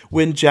before.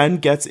 When Jen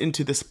gets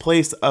into this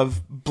place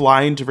of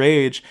blind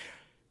rage,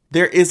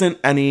 there isn't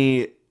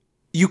any,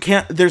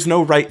 there's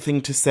no right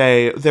thing to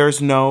say.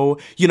 There's no,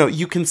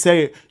 you can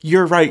say,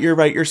 you're right,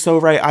 you're so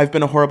right. I've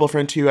been a horrible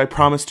friend to you. I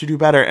promise to do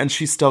better. And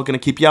she's still going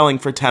to keep yelling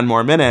for 10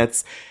 more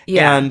minutes.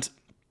 Yeah. And,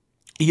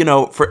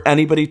 for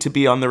anybody to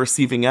be on the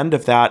receiving end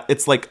of that,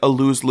 it's like a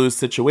lose-lose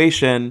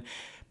situation,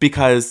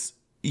 because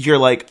you're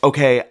like,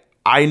 okay,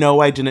 I know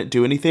I didn't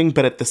do anything,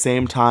 but at the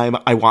same time,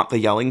 I want the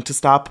yelling to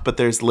stop, but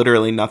there's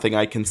literally nothing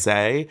I can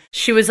say.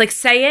 She was like,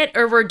 say it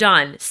or we're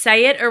done.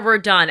 Say it or we're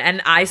done.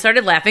 And I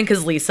started laughing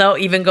because Lisa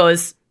even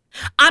goes,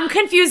 I'm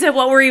confused at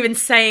what we're even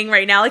saying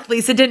right now. Like,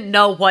 Lisa didn't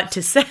know what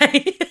to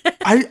say.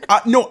 I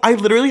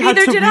literally had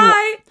to... Neither did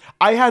I.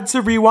 I had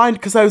to rewind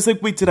because I was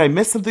like, wait, did I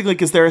miss something?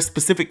 Like, is there a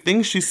specific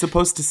thing she's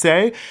supposed to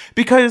say?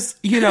 Because,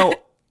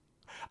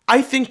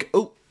 I think...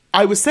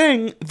 I was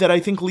saying that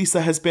I think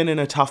Lisa has been in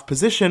a tough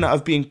position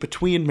of being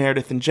between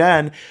Meredith and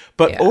Jen,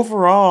 but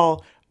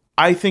overall,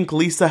 I think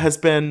Lisa has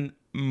been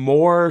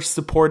more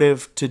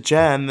supportive to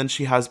Jen than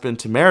she has been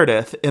to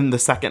Meredith in the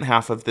second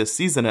half of this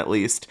season, at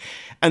least.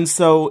 And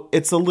so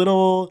it's a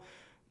little,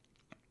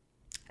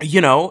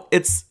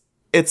 it's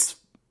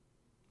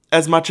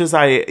as much as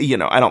I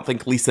don't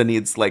think Lisa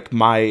needs like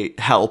my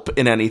help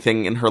in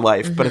anything in her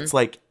life, but it's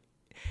like,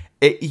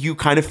 you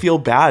kind of feel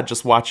bad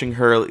just watching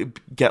her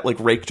get like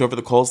raked over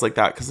the coals like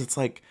that. Cause it's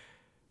like,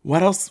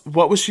 what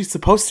was she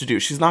supposed to do?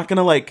 She's not going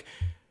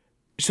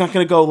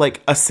to go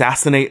like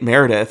assassinate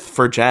Meredith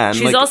for Jen.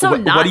 She's like, also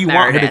not what do you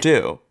Meredith. want her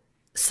to do?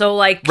 So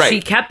like Right. she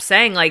kept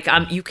saying like,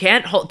 you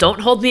can't don't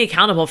hold me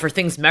accountable for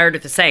things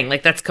Meredith is saying.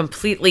 Like that's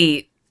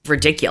completely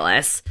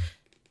ridiculous.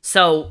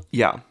 So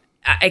Yeah.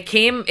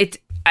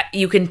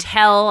 You can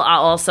tell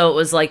also it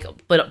was like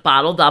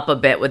bottled up a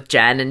bit with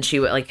Jen, and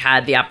she like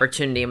had the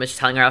opportunity and was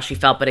telling her how she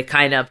felt, but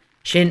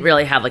she didn't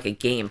really have like a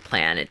game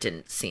plan. It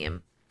didn't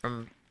seem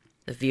from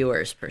the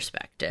viewer's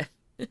perspective.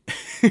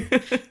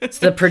 So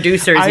the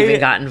producers even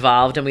got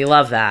involved, and we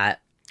love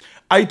that.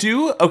 I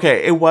do.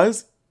 Okay. It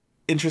was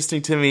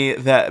interesting to me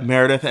that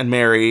Meredith and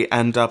Mary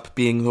end up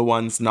being the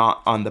ones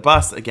not on the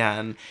bus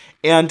again.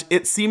 And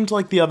it seemed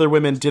like the other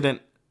women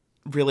didn't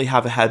really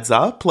have a heads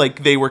up.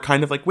 Like they were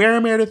kind of like, where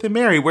are Meredith and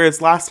Mary?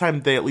 Whereas last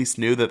time they at least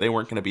knew that they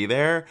weren't going to be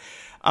there.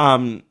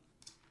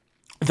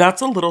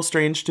 That's a little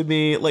strange to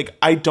me. Like,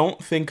 I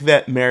don't think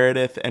that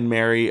Meredith and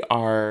Mary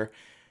are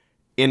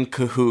in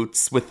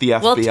cahoots with the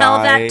FBI. We'll tell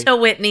that to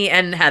Whitney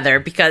and Heather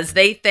because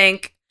they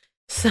think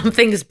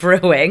something's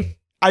brewing.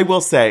 I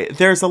will say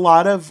there's a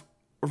lot of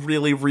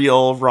really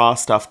real raw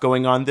stuff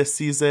going on this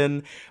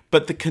season,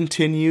 but the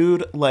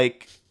continued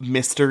like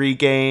mystery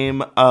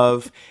game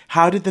of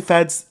how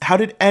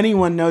did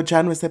anyone know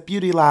Jen was at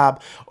Beauty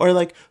Lab, or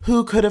like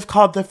who could have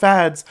called the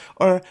feds,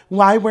 or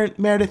why weren't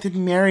Meredith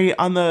and Mary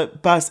on the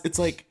bus? It's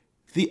like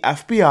the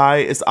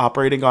FBI is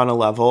operating on a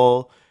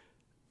level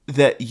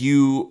that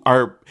you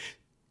are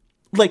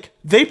like,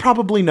 they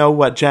probably know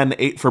what Jen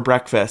ate for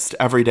breakfast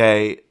every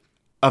day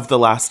of the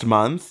last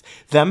month.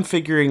 Them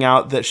figuring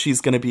out that she's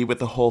going to be with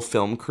the whole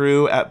film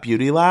crew at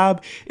Beauty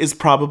Lab is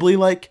probably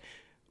like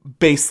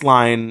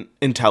baseline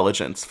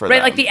intelligence for them.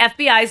 Right, like the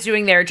FBI's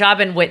doing their job,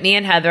 and Whitney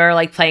and Heather are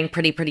like playing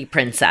pretty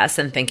princess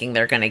and thinking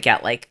they're going to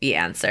get like the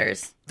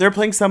answers. They're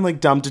playing some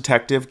like dumb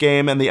detective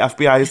game, and the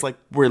FBI is like,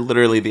 we're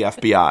literally the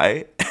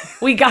FBI.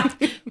 We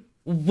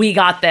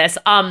got this.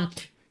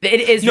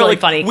 It is really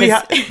funny. We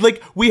have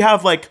like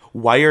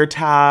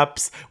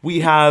wiretaps.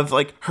 We have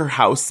like her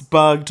house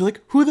bugged.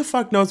 Like, who the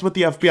fuck knows what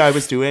the FBI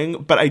was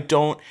doing? But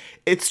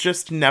it's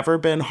just never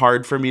been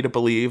hard for me to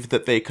believe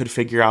that they could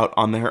figure out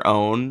on their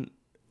own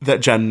that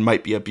Jen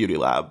might be at Beauty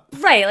Lab.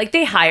 Right. Like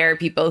they hire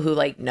people who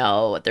like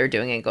know what they're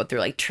doing and go through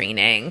like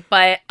training.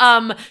 But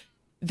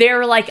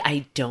they're like,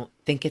 I don't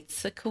think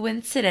it's a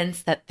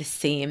coincidence that the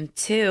same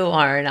two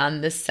aren't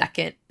on the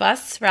second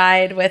bus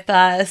ride with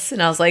us.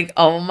 And I was like,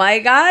 oh my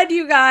God,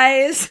 you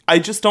guys. I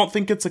just don't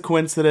think it's a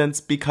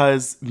coincidence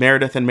because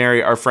Meredith and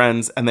Mary are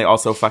friends and they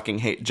also fucking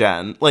hate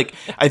Jen. Like,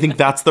 I think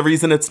that's the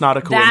reason it's not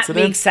a coincidence. That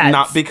makes sense.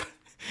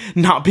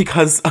 Not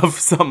because of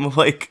some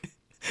like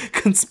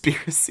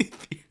conspiracy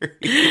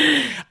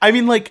theory. I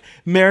mean, like,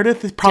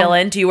 Meredith is probably...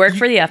 Dylan, do you work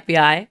for the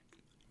FBI?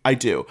 I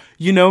do.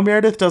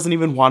 Meredith doesn't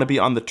even want to be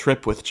on the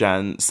trip with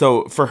Jen.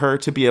 So for her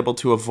to be able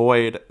to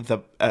avoid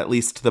at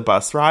least the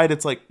bus ride,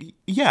 it's like,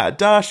 yeah,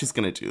 duh, she's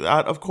going to do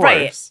that. Of course.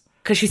 Right.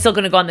 Because she's still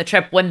going to go on the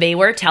trip. When they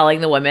were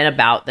telling the women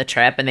about the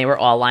trip and they were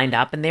all lined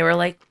up and they were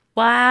like,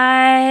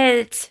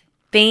 what?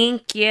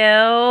 Thank you.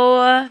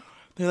 They're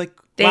like,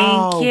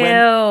 wow, thank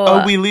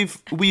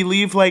you. We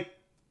leave like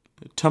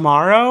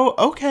tomorrow?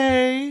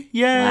 Okay.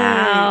 Yay.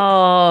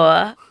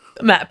 Wow.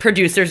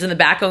 Producers in the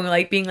back going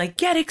like, being like,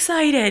 get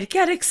excited.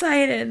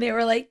 And they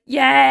were like,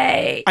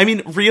 yay. I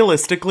mean,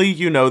 realistically,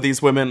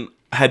 these women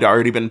had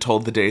already been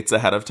told the dates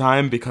ahead of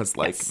time because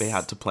like they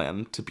had to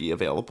plan to be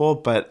available,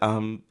 but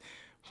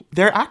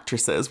they're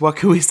actresses. What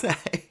can we say?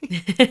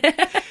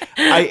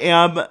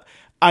 I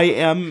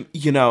am,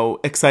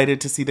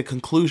 excited to see the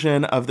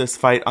conclusion of this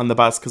fight on the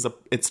bus because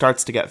it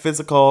starts to get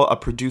physical. A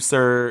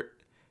producer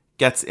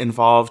gets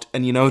involved,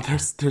 and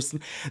there's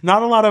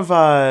not a lot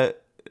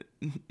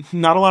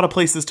of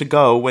places to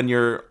go when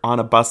you're on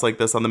a bus like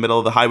this on the middle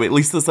of the highway.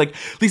 Lisa's like,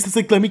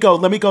 let me go.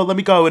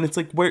 And it's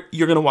like, where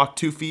you're going to walk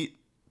 2 feet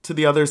to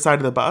the other side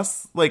of the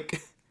bus?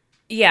 Like,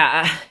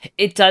 yeah,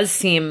 it does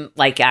seem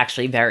like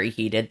actually very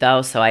heated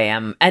though. So I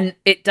am, and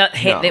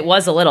it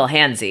was a little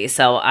handsy.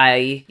 So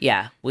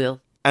we'll.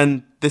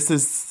 And this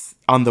is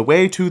on the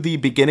way to the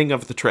beginning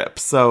of the trip.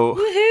 So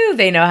woohoo!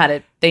 They know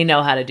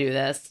how to do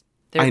this.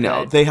 They're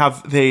know good.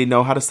 they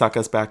know how to suck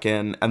us back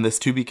in. And this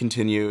to be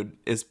continued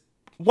is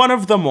one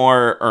of the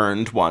more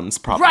earned ones,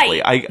 probably.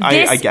 Right.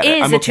 I get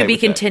it. This is to be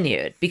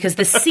continued because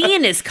the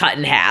scene is cut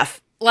in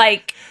half.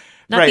 Like,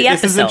 not the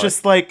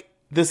episode.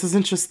 This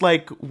isn't just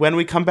like when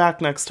we come back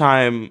next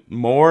time,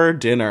 more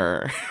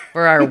dinner.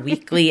 For our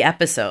weekly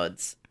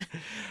episodes.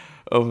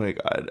 Oh my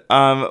God.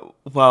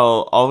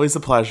 Well, always a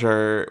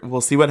pleasure.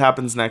 We'll see what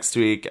happens next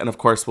week. And of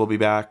course, we'll be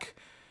back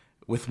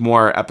with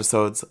more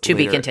episodes to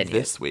be continued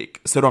this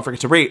week. So don't forget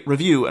to rate,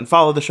 review, and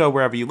follow the show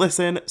wherever you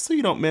listen so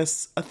you don't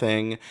miss a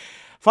thing.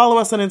 Follow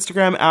us on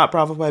Instagram at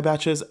Bravo by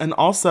Betches. And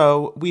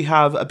also, we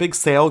have a big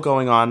sale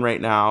going on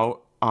right now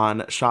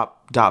on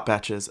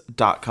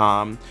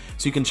shop.betches.com.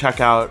 So you can check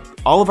out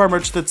all of our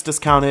merch that's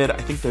discounted. I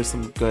think there's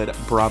some good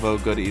Bravo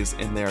goodies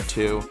in there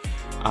too.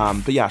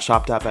 But yeah,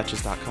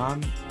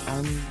 shop.betches.com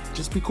and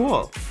just be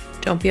cool.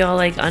 Don't be all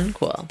like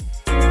uncool.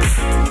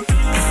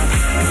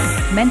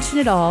 Mention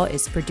It All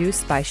is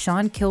produced by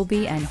Sean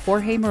Kilby and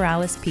Jorge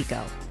Morales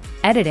Pico.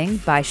 Editing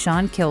by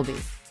Sean Kilby.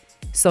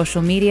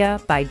 Social media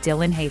by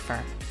Dylan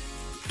Hafer.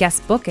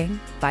 Guest booking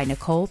by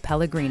Nicole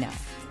Pellegrino.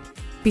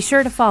 Be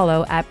sure to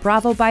follow at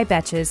Bravo by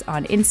Betches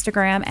on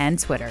Instagram and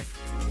Twitter.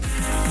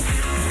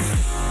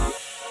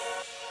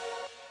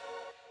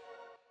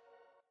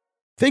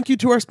 Thank you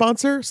to our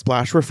sponsor,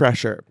 Splash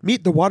Refresher.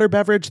 Meet the water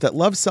beverage that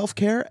loves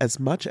self-care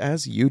as much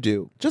as you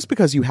do. Just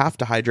because you have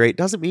to hydrate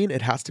doesn't mean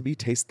it has to be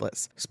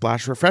tasteless.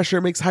 Splash Refresher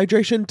makes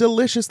hydration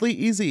deliciously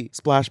easy.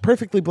 Splash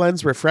perfectly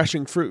blends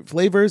refreshing fruit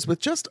flavors with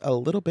just a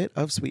little bit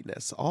of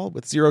sweetness, all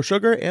with 0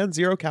 sugar and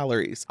 0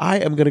 calories. I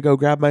am going to go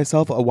grab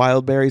myself a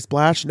wild berry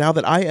splash now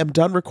that I am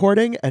done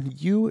recording, and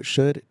you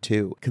should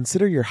too.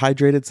 Consider your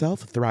hydrated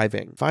self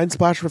thriving. Find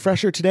Splash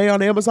Refresher today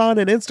on Amazon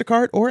and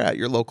Instacart or at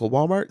your local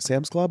Walmart,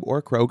 Sam's Club,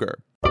 or Kroger.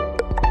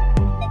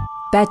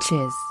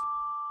 Betches.